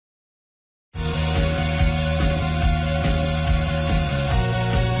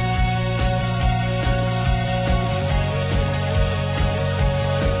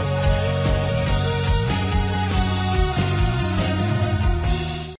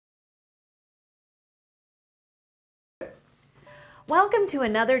Welcome to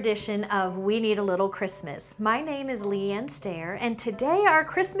another edition of We Need a Little Christmas. My name is Leanne Stair, and today our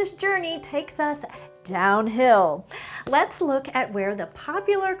Christmas journey takes us downhill. Let's look at where the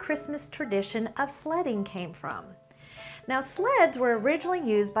popular Christmas tradition of sledding came from. Now, sleds were originally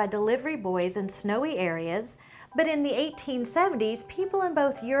used by delivery boys in snowy areas, but in the 1870s, people in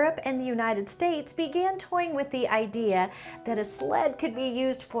both Europe and the United States began toying with the idea that a sled could be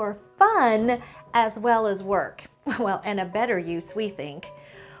used for fun as well as work. Well, and a better use, we think.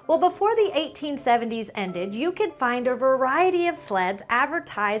 Well, before the 1870s ended, you could find a variety of sleds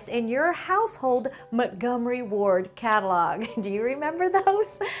advertised in your household Montgomery Ward catalog. Do you remember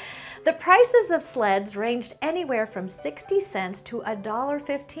those? The prices of sleds ranged anywhere from 60 cents to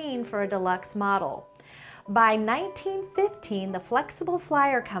 $1.15 for a deluxe model. By 1915, the Flexible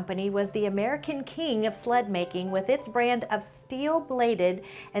Flyer Company was the American king of sled making with its brand of steel-bladed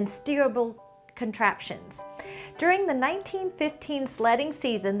and steerable contraptions. During the 1915 sledding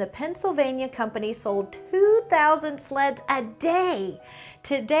season, the Pennsylvania company sold 2,000 sleds a day.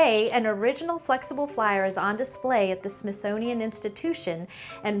 Today, an original flexible flyer is on display at the Smithsonian Institution,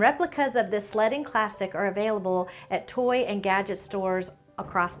 and replicas of this sledding classic are available at toy and gadget stores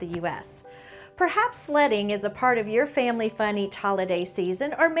across the U.S. Perhaps sledding is a part of your family fun each holiday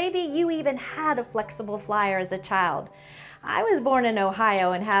season, or maybe you even had a flexible flyer as a child. I was born in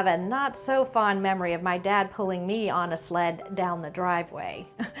Ohio and have a not so fond memory of my dad pulling me on a sled down the driveway.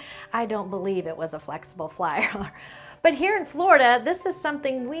 I don't believe it was a flexible flyer. But here in Florida, this is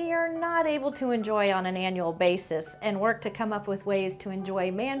something we are not able to enjoy on an annual basis and work to come up with ways to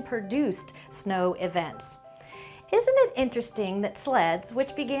enjoy man-produced snow events. Isn't it interesting that sleds,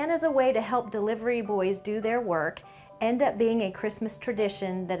 which began as a way to help delivery boys do their work, end up being a Christmas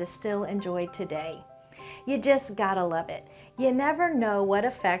tradition that is still enjoyed today? You just gotta love it. You never know what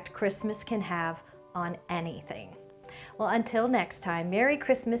effect Christmas can have on anything. Well, until next time, Merry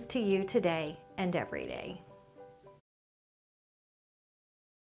Christmas to you today and every day.